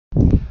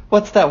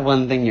What's that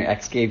one thing your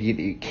ex gave you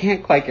that you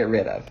can't quite get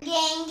rid of?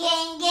 Gang,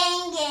 gang,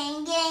 gang,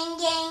 gang, gang,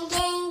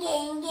 gang,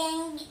 gang, gang,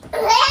 gang.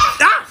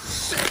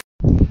 Ah!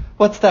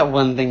 What's that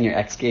one thing your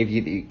ex gave you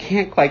that you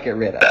can't quite get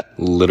rid of?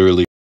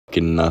 Literally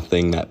fucking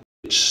nothing. That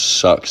bitch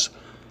sucks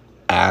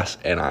ass,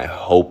 and I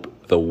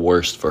hope the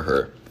worst for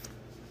her.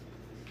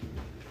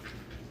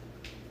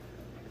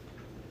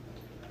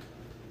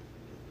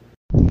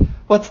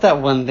 What's that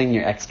one thing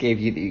your ex gave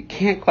you that you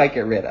can't quite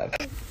get rid of?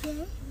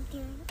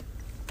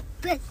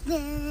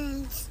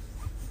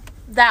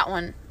 That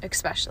one,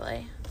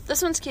 especially.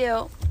 This one's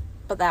cute,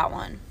 but that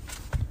one.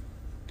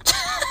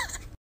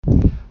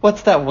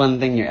 What's that one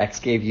thing your ex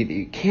gave you that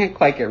you can't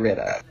quite get rid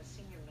of?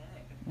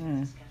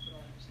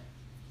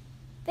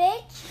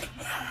 Bitch.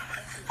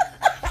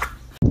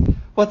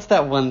 What's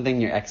that one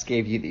thing your ex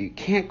gave you that you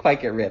can't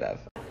quite get rid of?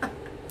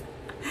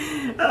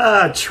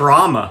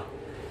 Trauma.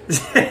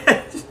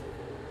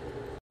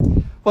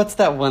 What's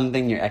that one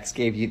thing your ex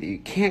gave you that you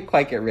can't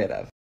quite get rid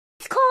of?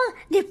 It's called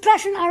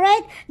depression,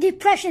 alright?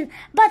 Depression.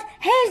 But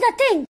here's the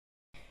thing.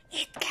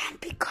 It can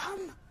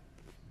become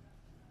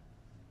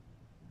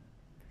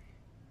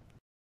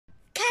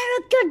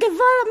character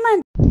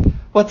development.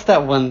 What's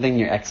that one thing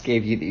your ex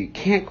gave you that you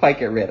can't quite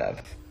get rid of?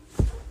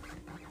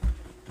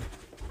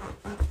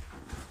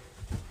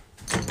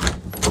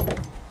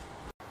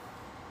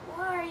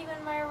 Why are you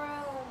in my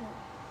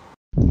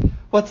room?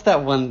 What's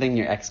that one thing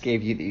your ex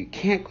gave you that you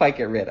can't quite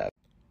get rid of?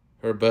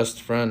 Her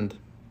best friend.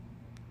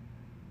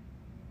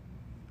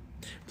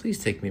 Please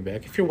take me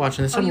back. If you're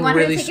watching this, I'm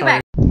really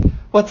sorry.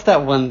 What's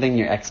that one thing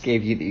your ex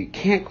gave you that you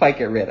can't quite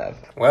get rid of?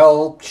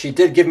 Well, she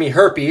did give me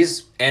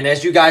herpes, and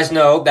as you guys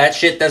know, that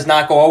shit does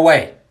not go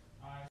away.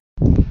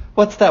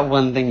 What's that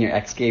one thing your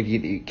ex gave you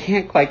that you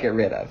can't quite get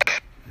rid of?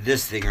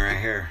 This thing right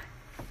here.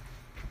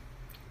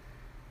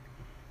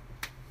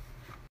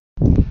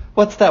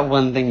 What's that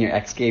one thing your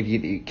ex gave you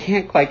that you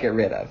can't quite get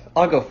rid of?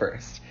 I'll go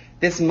first.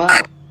 This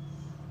mug.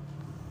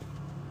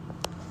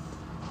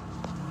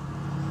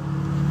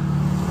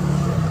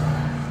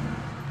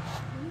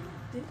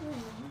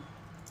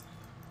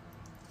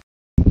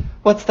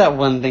 What's that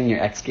one thing your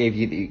ex gave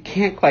you that you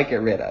can't quite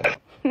get rid of?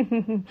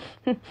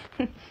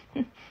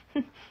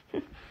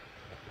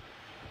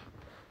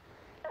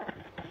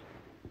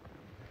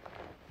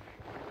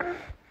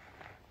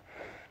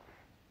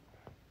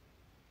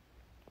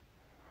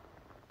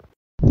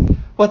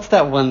 What's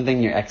that one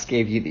thing your ex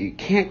gave you that you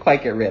can't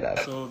quite get rid of?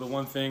 So the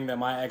one thing that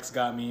my ex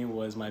got me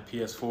was my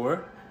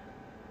PS4.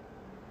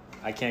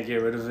 I can't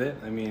get rid of it.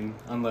 I mean,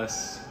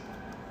 unless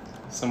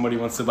somebody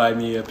wants to buy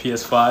me a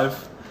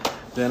PS5,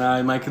 then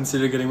I might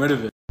consider getting rid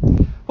of it.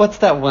 What's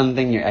that one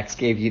thing your ex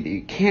gave you that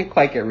you can't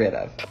quite get rid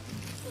of?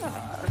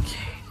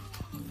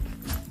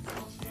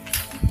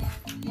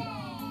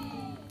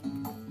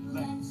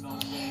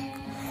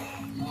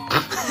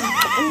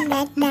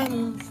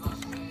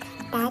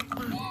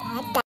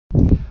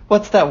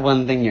 What's that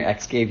one thing your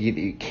ex gave you that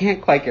you can't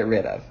quite get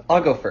rid of?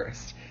 I'll go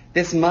first.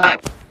 This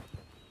mug.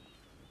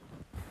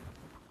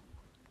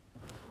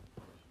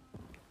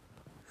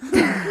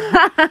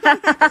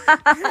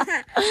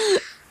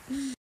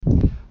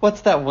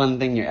 What's that one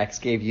thing your ex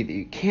gave you that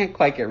you can't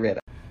quite get rid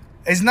of?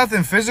 It's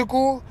nothing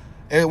physical.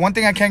 One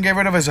thing I can't get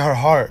rid of is her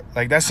heart.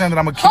 Like, that's something that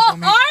I'm gonna keep with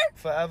me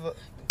forever.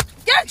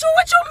 Get you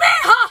what you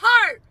mean, her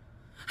heart?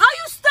 How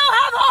you still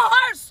have her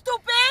heart,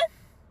 stupid?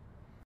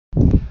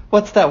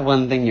 What's that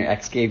one thing your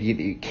ex gave you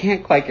that you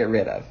can't quite get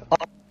rid of?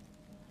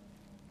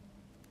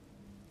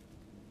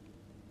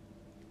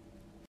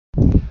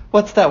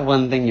 What's that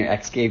one thing your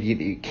ex gave you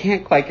that you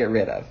can't quite get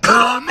rid of?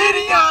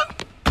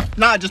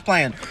 Nah, just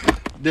playing.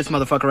 This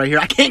motherfucker right here,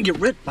 I can't get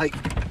rid. Like,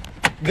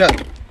 go.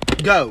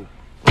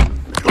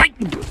 Like,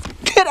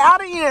 get out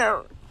of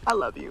here. I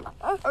love you.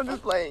 I'm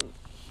just playing.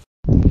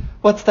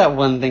 What's that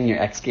one thing your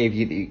ex gave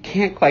you that you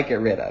can't quite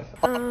get rid of?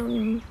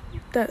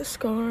 That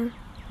scar.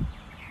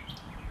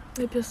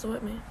 They pistol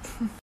whipped me.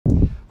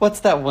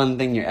 What's that one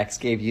thing your ex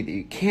gave you that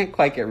you can't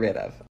quite get rid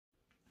of?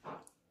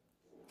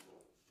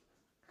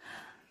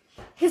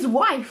 His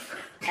wife.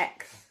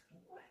 Ex.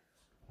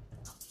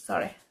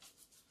 Sorry.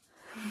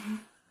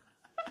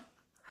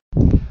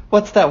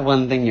 What's that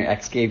one thing your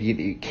ex gave you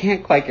that you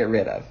can't quite get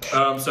rid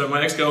of? So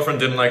my ex-girlfriend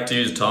didn't like to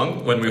use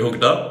tongue when we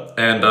hooked up,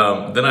 and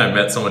then I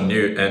met someone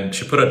new, and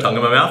she put her tongue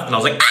in my mouth, and I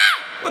was like,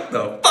 ah! What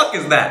the fuck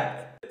is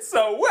that? It's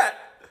so wet!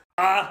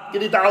 Ah,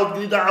 get it out,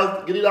 get it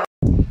out, get it out.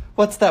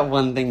 What's that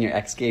one thing your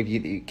ex gave you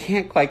that you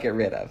can't quite get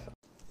rid of?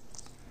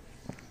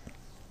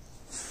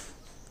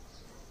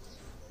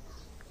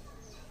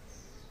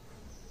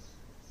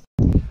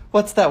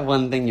 What's that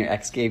one thing your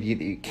ex gave you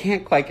that you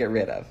can't quite get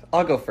rid of?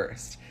 I'll go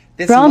first.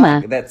 This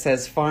mug that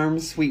says Farm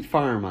Sweet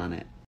Farm on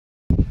it.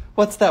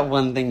 What's that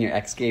one thing your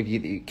ex gave you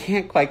that you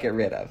can't quite get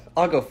rid of?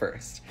 I'll go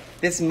first.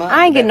 This mug.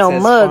 I ain't get no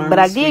mug, but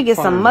I did get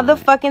some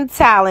motherfucking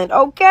talent,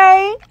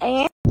 okay?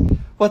 And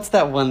what's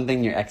that one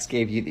thing your ex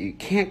gave you that you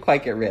can't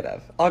quite get rid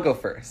of? I'll go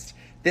first.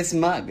 This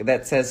mug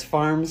that says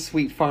Farm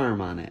Sweet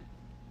Farm on it.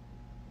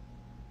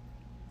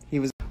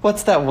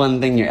 What's that one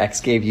thing your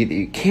ex gave you that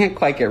you can't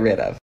quite get rid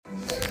of?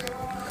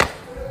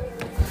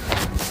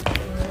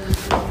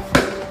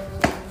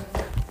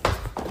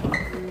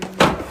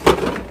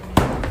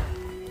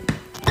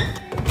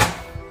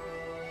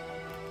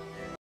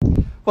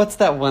 What's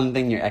that one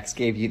thing your ex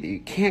gave you that you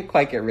can't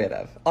quite get rid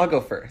of? I'll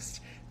go first.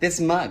 This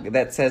mug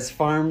that says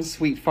Farm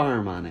Sweet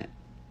Farm on it.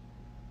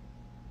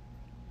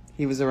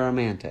 He was a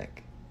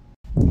romantic.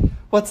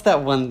 What's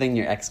that one thing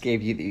your ex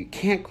gave you that you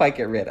can't quite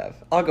get rid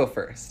of? I'll go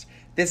first.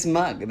 This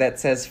mug that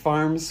says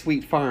Farm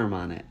Sweet Farm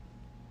on it.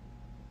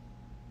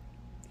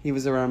 He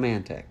was a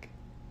romantic.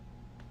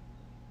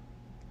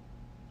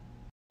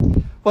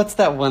 What's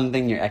that one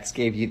thing your ex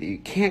gave you that you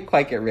can't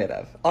quite get rid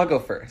of? I'll go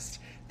first.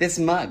 This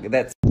mug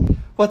that's...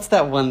 What's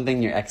that one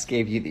thing your ex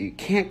gave you that you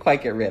can't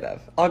quite get rid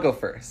of? I'll go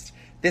first.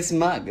 This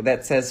mug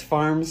that says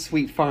Farm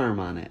Sweet Farm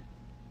on it.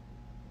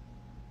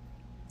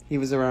 He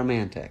was a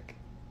romantic.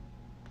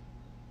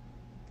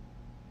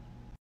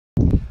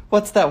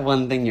 What's that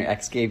one thing your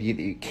ex gave you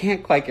that you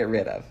can't quite get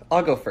rid of?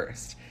 I'll go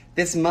first.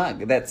 This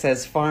mug that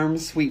says Farm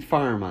Sweet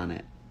Farm on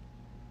it.